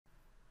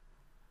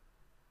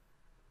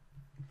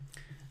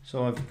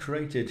So I've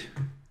created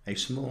a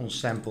small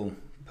sample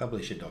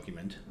publisher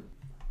document.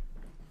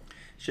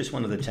 It's just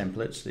one of the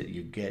templates that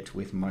you get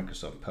with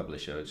Microsoft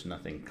Publisher. It's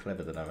nothing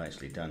clever that I've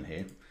actually done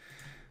here.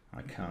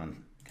 I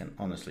can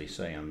honestly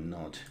say I'm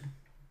not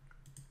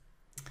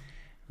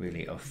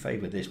really of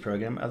favour with this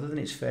program, other than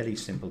it's fairly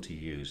simple to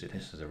use. It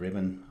has a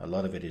ribbon. A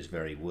lot of it is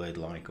very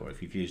Word-like, or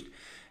if you've used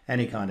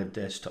any kind of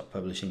desktop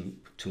publishing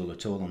tool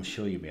at all, I'm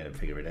sure you'll be able to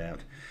figure it out.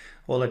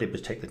 All I did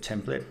was take the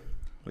template,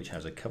 which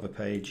has a cover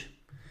page,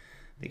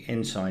 the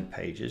inside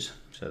pages,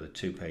 so the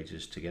two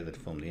pages together to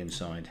form the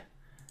inside,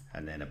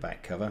 and then a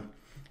back cover,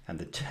 and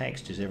the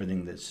text is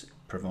everything that's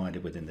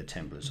provided within the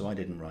template. So I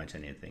didn't write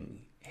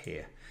anything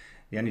here.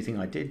 The only thing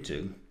I did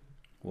do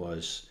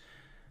was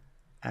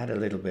add a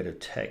little bit of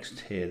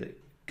text here that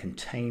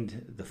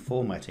contained the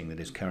formatting that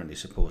is currently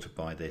supported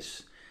by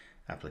this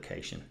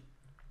application.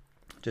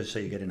 Just so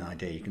you get an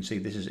idea, you can see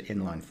this is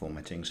inline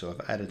formatting, so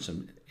I've added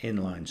some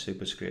inline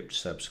superscript,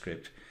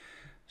 subscript,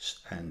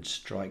 and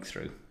strike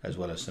through, as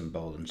well as some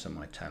bold and some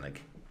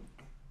italic.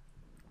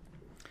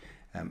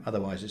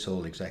 Otherwise it's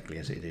all exactly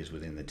as it is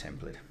within the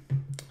template.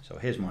 So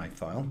here's my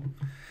file.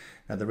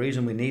 Now the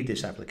reason we need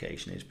this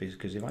application is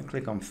because if I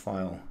click on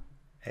File,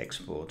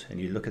 Export,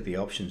 and you look at the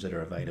options that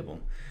are available,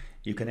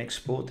 you can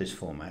export this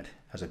format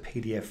as a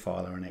PDF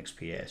file or an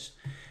XPS,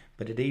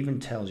 but it even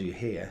tells you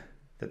here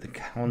that the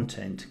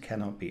content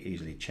cannot be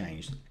easily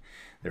changed.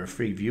 There are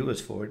free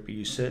viewers for it, but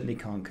you certainly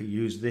can't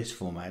use this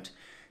format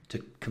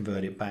to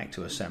convert it back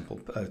to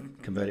a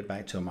convert it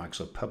back to a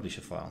Microsoft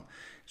Publisher file.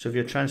 So if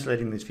you're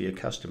translating this for your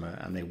customer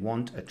and they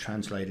want a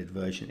translated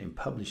version in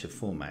Publisher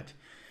format,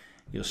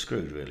 you're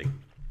screwed really.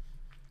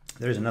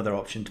 There is another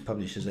option to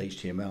publish as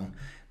HTML,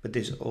 but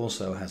this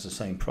also has the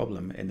same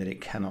problem in that it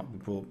cannot be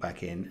brought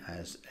back in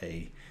as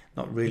a,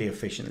 not really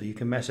efficiently. You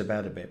can mess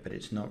about a bit, but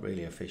it's not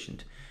really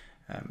efficient,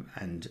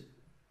 and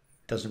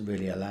doesn't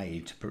really allow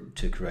you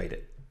to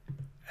create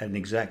an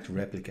exact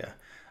replica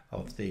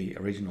of the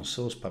original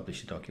source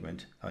publisher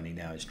document, only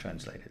now it's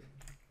translated.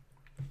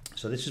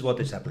 So this is what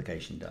this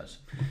application does.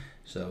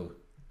 So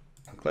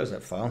I'll close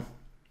that file,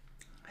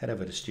 head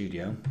over to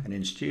Studio, and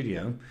in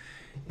Studio,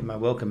 in my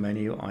welcome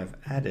menu, I've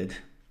added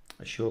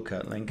a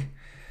shortcut link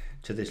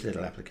to this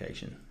little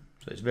application.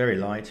 So it's very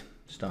light,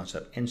 starts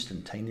up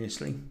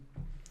instantaneously,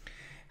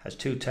 has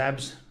two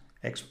tabs: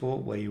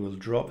 export, where you will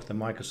drop the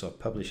Microsoft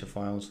Publisher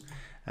files,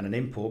 and an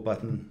import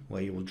button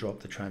where you will drop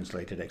the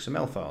translated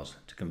XML files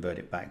to convert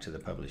it back to the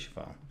Publisher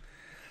file.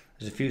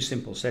 There's a few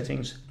simple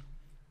settings,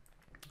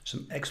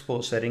 some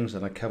export settings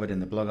that I covered in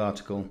the blog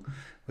article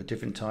with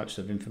different types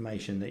of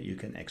information that you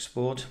can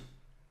export,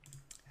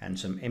 and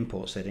some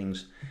import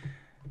settings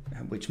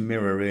which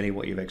mirror really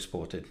what you've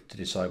exported to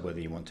decide whether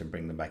you want to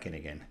bring them back in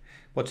again.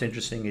 What's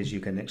interesting is you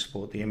can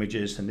export the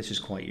images, and this is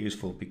quite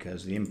useful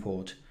because the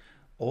import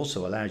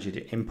also allows you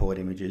to import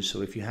images.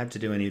 So if you had to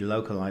do any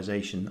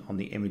localization on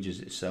the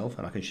images itself,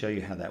 and I can show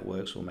you how that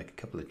works, we'll make a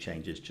couple of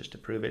changes just to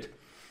prove it,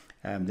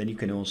 then you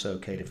can also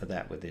cater for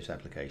that with this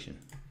application.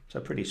 So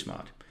pretty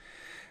smart.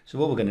 So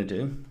what we're going to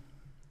do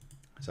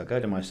is I'll go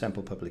to my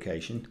sample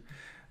publication,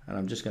 and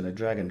I'm just going to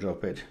drag and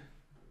drop it.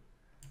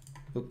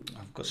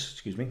 I've got,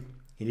 excuse me.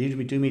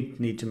 You do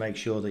need to make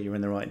sure that you're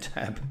in the right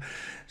tab.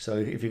 So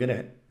if you're going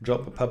to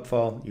drop a pub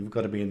file, you've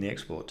got to be in the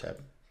export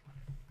tab.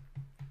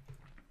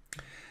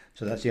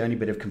 So that's the only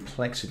bit of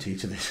complexity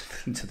to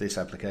this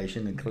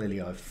application, and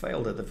clearly I've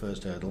failed at the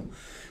first hurdle.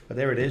 But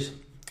there it is,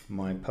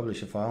 my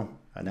publisher file,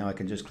 and now I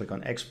can just click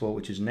on export,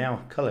 which is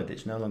now colored.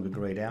 It's no longer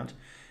grayed out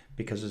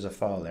because there's a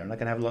file there, and I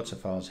can have lots of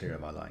files here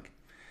if I like.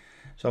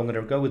 So I'm going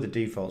to go with the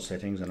default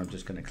settings, and I'm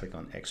just going to click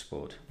on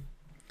export.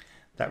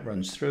 That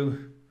runs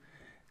through,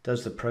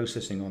 does the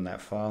processing on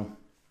that file.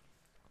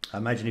 I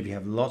imagine if you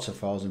have lots of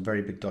files and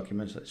very big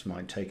documents, this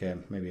might take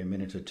maybe a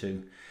minute or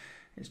two.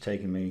 It's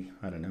taken me,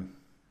 I don't know,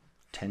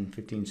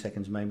 10-15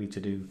 seconds maybe to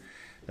do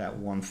that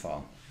one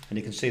file. And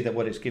you can see that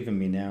what it's given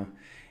me now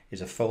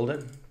is a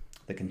folder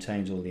that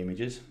contains all the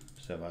images.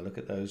 So if I look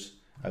at those,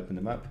 open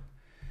them up,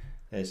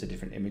 there's the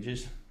different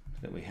images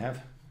that we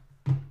have.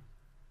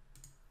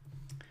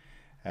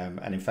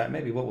 And in fact,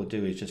 maybe what we'll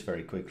do is just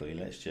very quickly,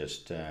 let's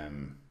just,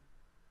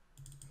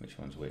 which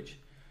one's which?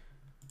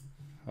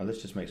 Well,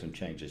 let's just make some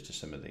changes to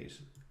some of these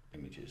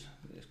images.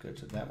 Let's go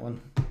to that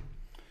one.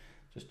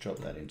 Just drop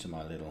that into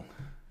my little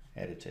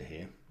editor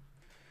here.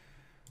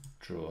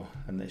 Draw,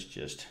 and let's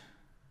just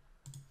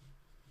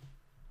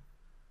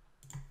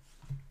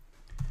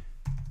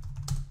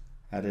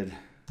added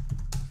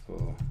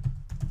for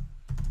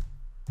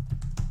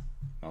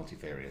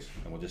multifarious,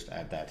 and we'll just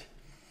add that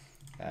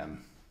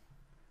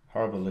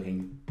horrible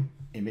looking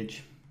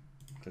image.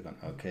 Click on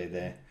OK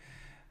there,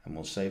 and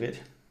we'll save it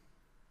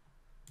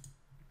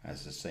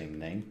as the same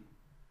name.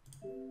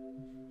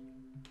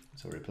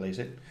 So replace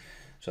it.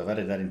 So I've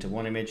added that into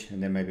one image,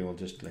 and then maybe we'll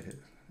just let it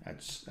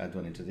add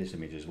one into this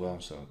image as well.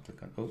 So I'll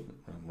click on, oh,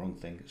 wrong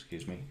thing,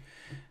 excuse me.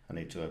 I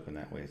need to open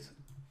that with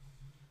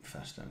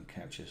fast and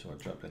capture, so I'll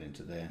drop that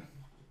into there.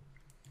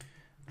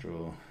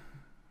 Draw,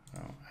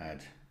 I'll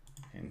add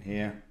in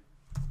here.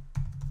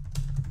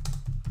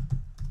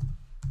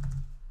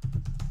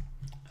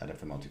 standard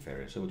for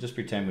multivariate. So we'll just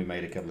pretend we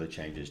made a couple of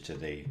changes to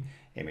the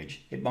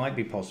image. It might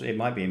be possible, it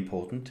might be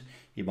important.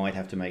 You might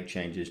have to make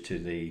changes to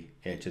the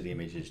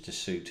images to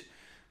suit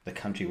the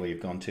country where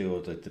you've gone to,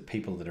 or the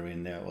people that are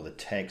in there, or the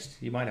text.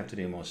 You might have to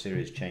do more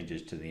serious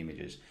changes to the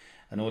images.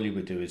 And all you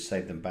would do is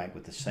save them back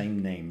with the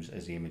same names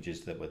as the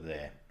images that were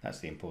there. That's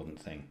the important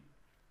thing.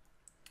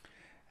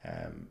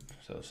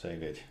 So I'll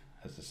save it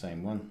as the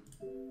same one.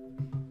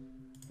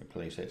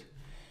 Replace it.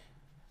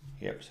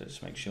 Yep, so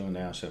just make sure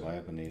now, so if I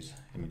open these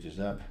images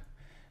up,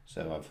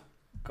 so I've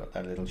got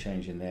that little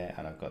change in there,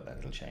 and I've got that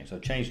little change. So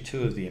I've changed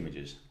 2 of the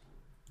images.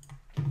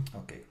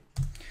 Okay.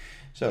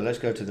 So let's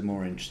go to the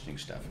more interesting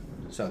stuff.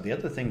 So the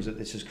other things that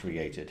this has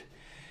created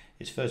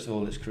is, first of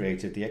all, it's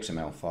created the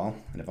XML file.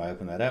 And if I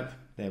open that up,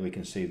 there we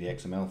can see the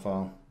XML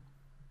file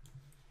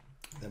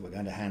that we're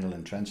going to handle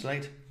and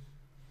translate.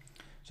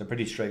 So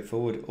pretty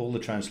straightforward. All the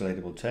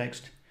translatable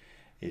text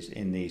is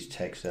in these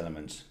text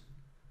elements.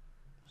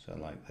 So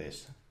like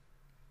this.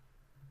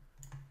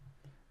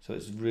 So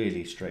it's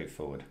really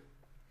straightforward.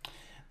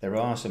 There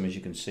are some, as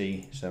you can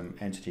see, some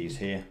entities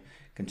here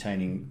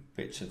containing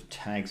bits of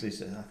tags. I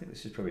think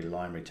this is probably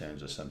line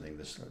returns or something.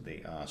 This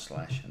the r/,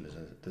 and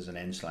there's an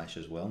n/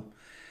 as well.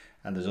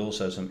 And there's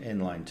also some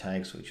inline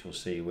tags, which you'll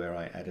see where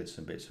I added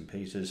some bits and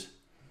pieces.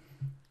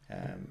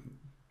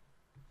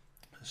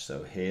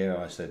 So here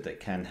I said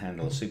that can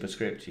handle a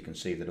superscript. You can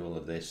see that all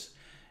of this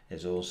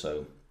is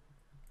also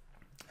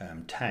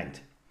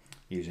tagged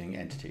using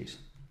entities.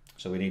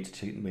 So we need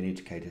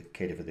to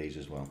cater for these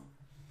as well.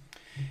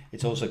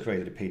 It's also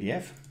created a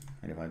PDF.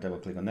 And if I double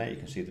click on that, you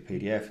can see the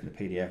PDF, and the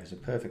PDF is a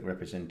perfect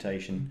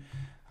representation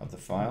of the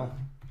file,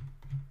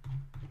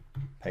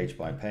 page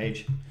by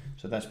page.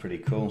 So that's pretty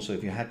cool. So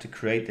if you had to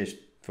create this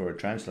for a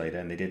translator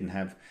and they didn't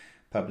have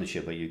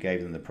Publisher, but you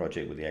gave them the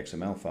project with the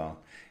XML file,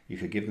 you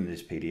could give them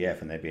this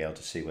PDF and they'd be able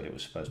to see what it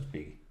was supposed to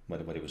be,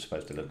 what it was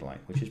supposed to look like,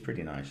 which is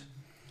pretty nice.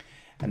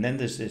 And then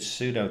there's this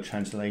pseudo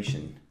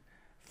translation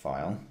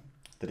file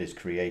that is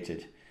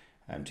created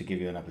to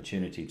give you an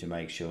opportunity to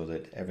make sure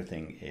that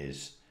everything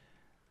is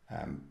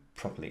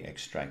properly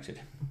extracted.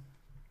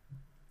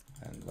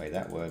 And the way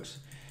that works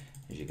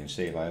is, you can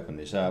see if I open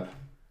this up,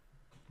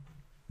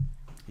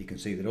 you can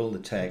see that all the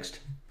text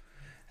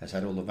has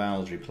had all the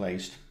vowels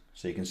replaced,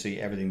 so you can see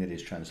everything that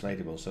is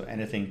translatable. So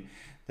anything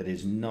that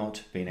is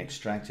not being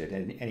extracted,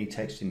 any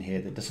text in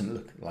here that doesn't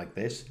look like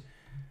this,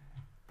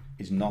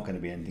 is not going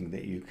to be anything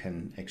that you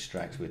can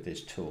extract with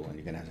this tool, and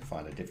you're going to have to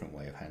find a different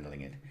way of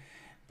handling it.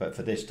 But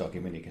for this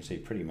document, you can see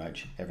pretty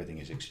much everything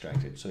is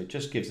extracted. So it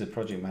just gives the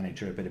project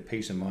manager a bit of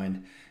peace of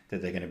mind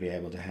that they're going to be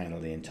able to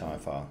handle the entire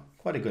file.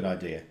 Quite a good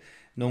idea.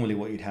 Normally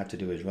what you'd have to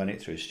do is run it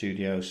through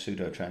Studio,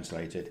 pseudo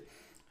translate it,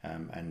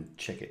 and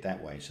check it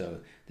that way.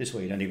 So this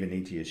way you don't even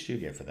need to use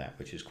Studio for that,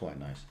 which is quite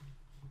nice.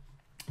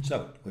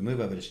 So we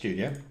move over to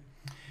Studio.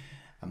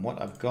 And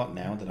what I've got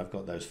now that I've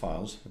got those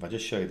files, if I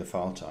just show you the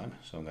file type,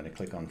 so I'm going to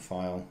click on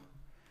File,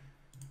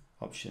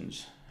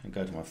 Options, and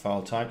go to my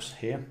file types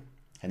here.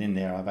 And in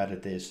there I've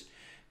added this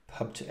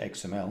pub to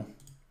XML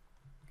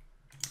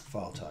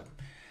file type.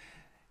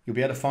 You'll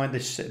be able to find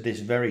this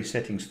very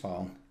settings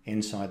file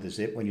inside the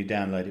zip when you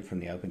download it from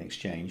the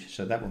OpenExchange,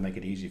 so that will make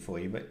it easy for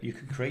you, but you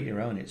can create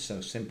your own. It's so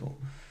simple.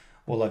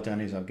 All I've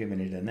done is I've given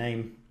it a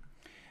name,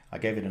 I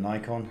gave it an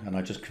icon, and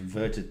I just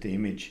converted the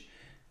image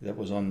that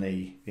was on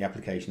the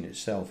application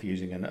itself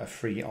using a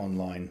free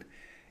online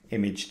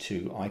image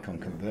to icon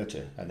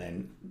converter, and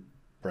then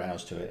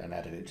browsed to it and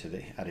added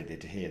it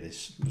to here.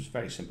 This was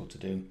very simple to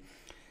do.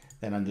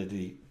 Then under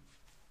the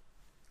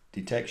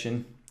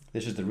detection,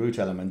 this is the root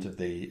element of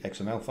the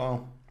XML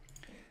file.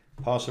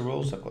 Parser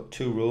rules, I've got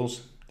 2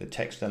 rules. The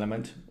text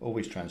element,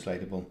 always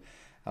translatable,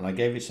 and I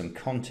gave it some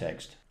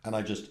context, and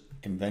I just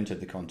invented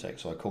the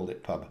context, so I called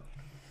it pub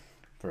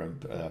for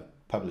a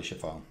publisher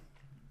file.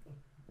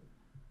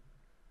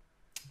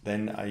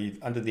 Then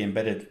under the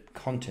embedded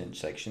content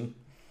section,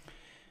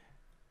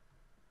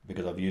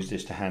 because I've used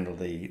this to handle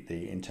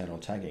the internal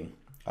tagging,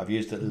 I've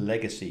used the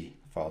legacy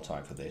file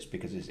type for this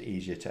because it's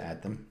easier to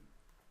add them,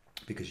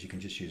 because you can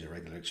just use a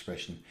regular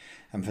expression.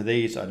 And for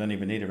these, I don't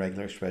even need a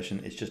regular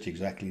expression. It's just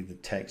exactly the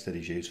text that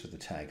is used for the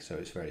tag, so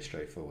it's very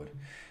straightforward.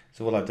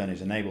 So what I've done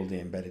is enabled the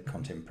embedded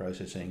content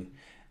processing,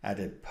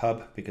 added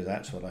pub, because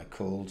that's what I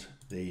called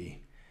the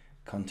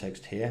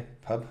context here,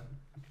 pub.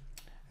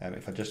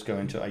 If I just go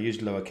into, I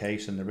used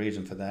lowercase, and the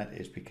reason for that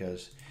is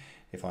because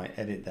if I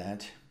edit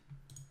that,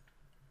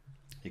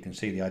 you can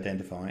see the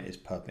identifier is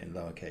pub in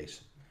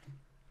lowercase.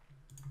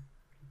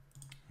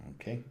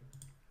 Okay.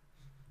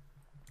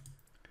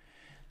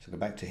 So go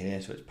back to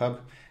here, so it's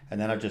pub, and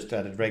then I've just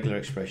added regular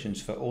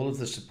expressions for all of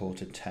the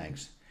supported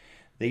tags.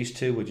 These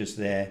 2 were just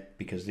there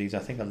because these, I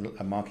think,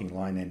 are marking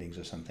line endings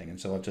or something, and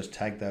so I've just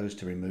tagged those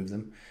to remove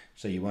them,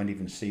 so you won't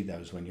even see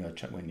those when you're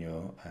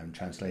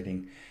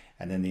translating.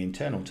 And then the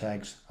internal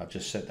tags, I've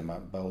just set them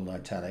up bold,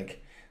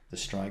 italic, the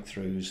strike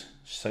throughs,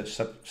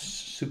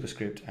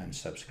 superscript, and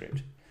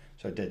subscript.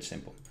 So dead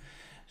simple.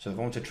 So if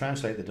I want to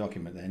translate the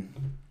document, then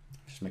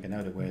just make a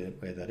note of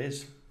where that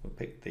is. We'll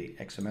pick the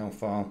XML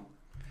file,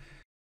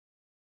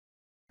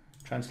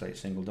 translate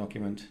single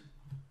document.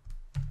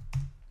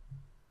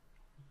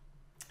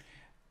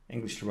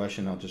 English to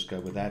Russian, I'll just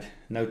go with that.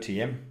 No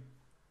TM.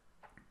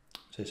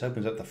 So this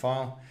opens up the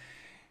file.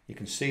 You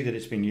can see that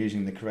it's been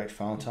using the correct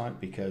file type,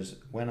 because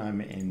when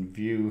I'm in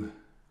view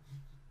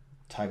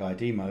tag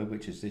ID mode,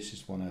 which is this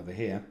is one over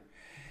here,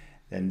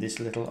 then this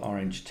little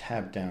orange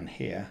tab down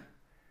here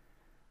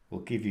will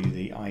give you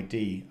the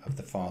ID of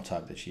the file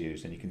type that's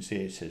used, and you can see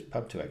it says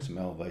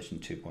pub2xml version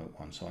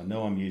 2.1, so I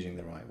know I'm using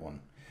the right one.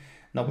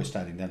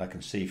 Notwithstanding that, I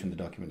can see from the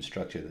document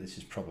structure that this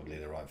is probably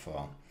the right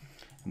file.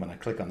 And when I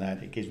click on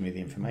that, it gives me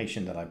the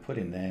information that I put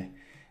in there,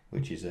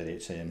 which is that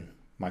it's in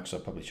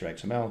Microsoft Publisher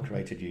XML,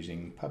 created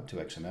using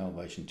pub2xml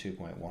version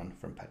 2.1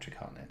 from Patrick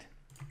Hartnett.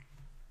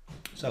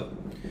 So,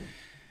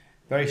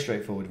 very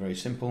straightforward, very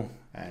simple.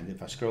 And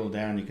if I scroll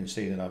down, you can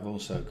see that I've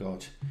also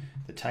got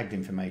the tagged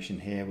information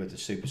here with the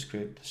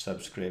superscript, the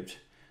subscript,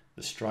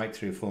 the strike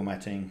through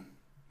formatting,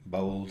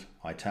 bold,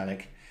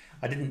 italic.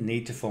 I didn't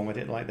need to format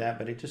it like that,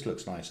 but it just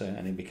looks nicer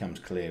and it becomes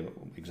clear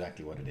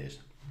exactly what it is.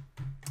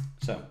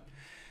 So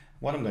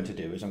what I'm going to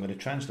do is I'm going to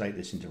translate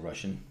this into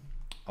Russian.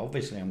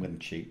 Obviously I'm going to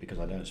cheat because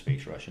I don't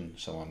speak Russian,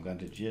 so I'm going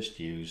to just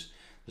use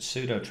the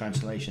pseudo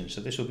translation. So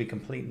this will be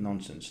complete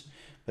nonsense,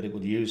 but it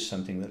will use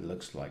something that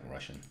looks like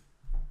Russian.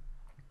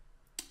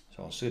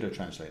 So I'll pseudo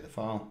translate the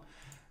file.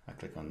 I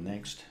click on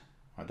next.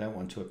 I don't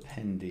want to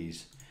append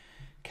these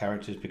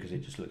characters because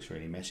it just looks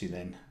really messy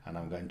then, and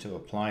I'm going to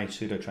apply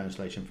pseudo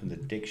translation from the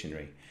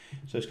dictionary.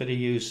 So it's going to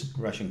use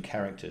Russian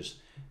characters,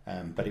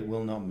 but it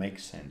will not make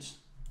sense.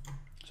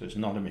 So it's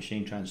not a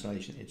machine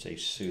translation, it's a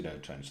pseudo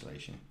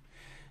translation.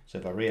 So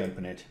if I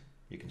reopen it,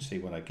 you can see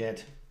what I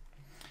get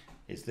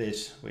is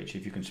this, which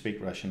if you can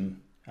speak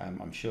Russian,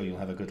 I'm sure you'll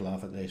have a good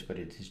laugh at this, but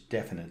it is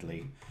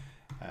definitely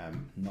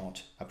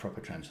not a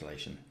proper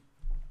translation.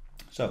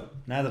 So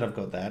now that I've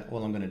got that,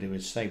 all I'm going to do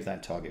is save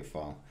that target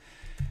file.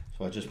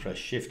 So I just press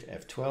Shift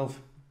F12,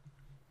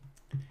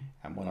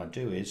 and what I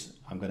do is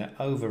I'm going to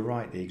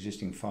overwrite the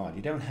existing file.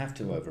 You don't have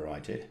to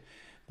overwrite it,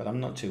 but I'm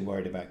not too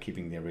worried about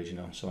keeping the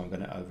original, so I'm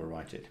going to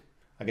overwrite it.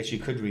 I guess you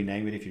could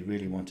rename it if you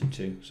really wanted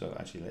to, so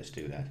actually let's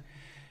do that.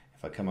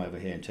 If I come over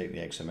here and take the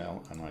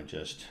XML and I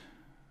just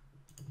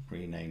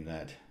rename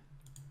that,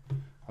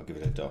 I'll give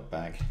it a dot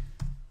bag,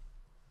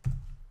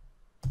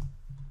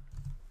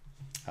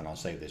 and I'll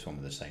save this one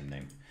with the same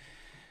name.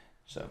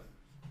 So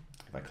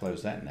if I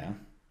close that now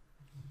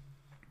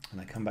and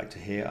I come back to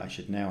here, I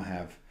should now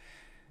have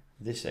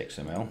this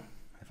XML.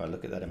 If I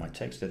look at that in my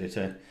text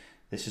editor,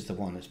 this is the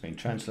one that's been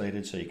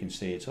translated, so you can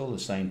see it's all the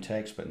same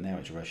text, but now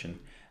it's Russian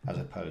as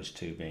opposed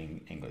to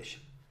being English.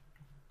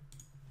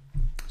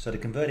 So to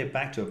convert it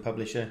back to a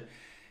publisher,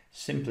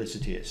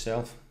 simplicity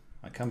itself,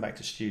 I come back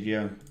to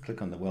Studio,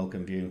 click on the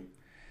welcome view,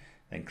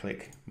 then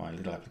click my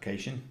little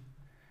application,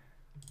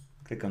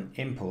 click on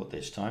import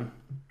this time,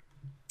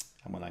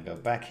 and when I go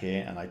back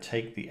here and I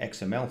take the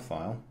XML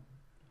file,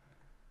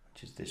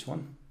 which is this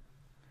one,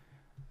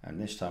 and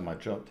this time I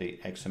drop the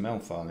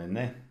XML file in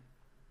there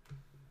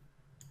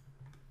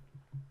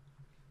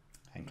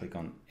and click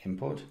on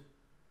import,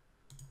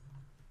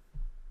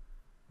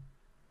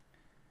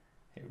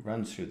 it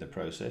runs through the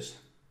process.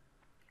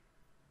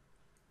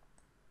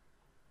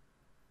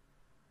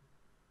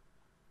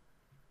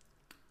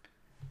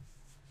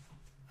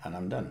 And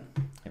I'm done.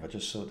 If I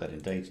just sort that in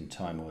date and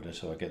time order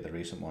so I get the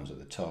recent ones at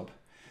the top.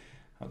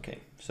 Okay,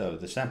 so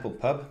the sample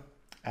pub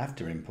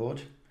after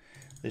import,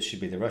 this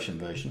should be the Russian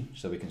version,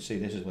 so we can see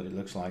this is what it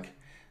looks like,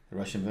 the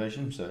Russian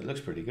version, so it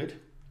looks pretty good.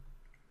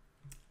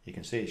 You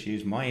can see it's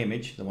used my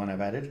image, the one I've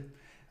added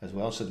as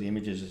well, so the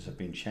images have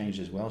been changed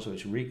as well, so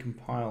it's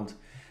recompiled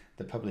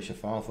the publisher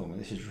file format.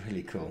 This is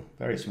really cool,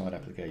 very smart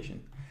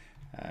application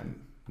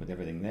with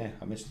everything there.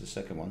 I missed the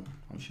second one,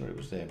 I'm sure it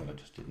was there but I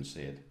just didn't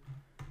see it.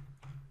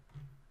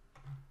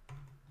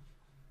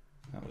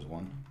 That was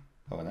one.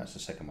 Oh, and that's the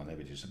second one. There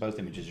we go. So both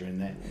images are in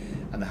there,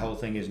 and the whole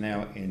thing is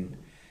now in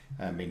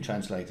being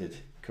translated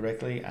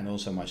correctly, and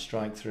also my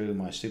strike through,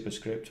 my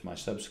superscript, my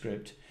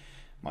subscript,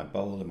 my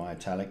bold and my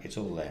italic, it's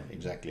all there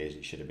exactly as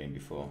it should have been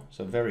before.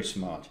 So very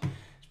smart.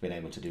 It's been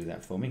able to do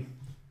that for me.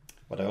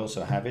 What I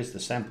also have is the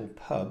sample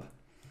pub.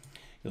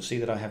 You'll see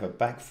that I have a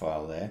back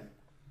file there,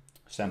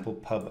 sample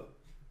pub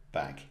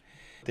back.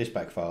 This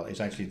back file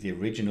is actually the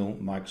original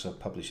Microsoft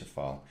Publisher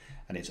file,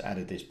 and it's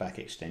added this back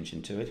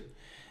extension to it.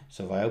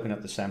 So if I open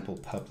up the sample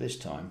pub this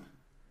time,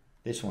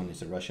 this one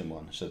is the Russian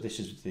one. So this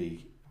is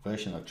the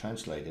version I've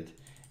translated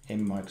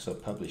in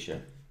Microsoft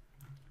Publisher,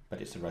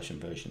 but it's the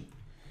Russian version.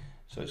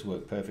 So it's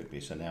worked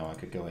perfectly. So now I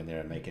could go in there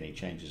and make any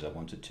changes I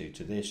wanted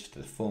to this, to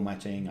the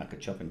formatting. I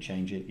could chop and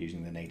change it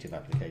using the native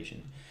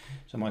application.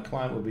 So my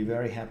client will be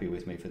very happy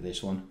with me for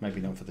this one, maybe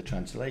not for the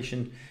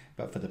translation,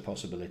 but for the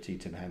possibility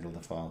to handle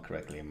the file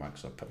correctly in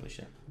Microsoft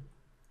Publisher.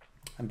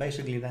 And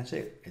basically that's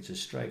it. It's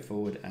as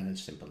straightforward and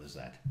as simple as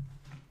that.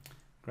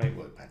 Great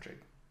work, Patrick.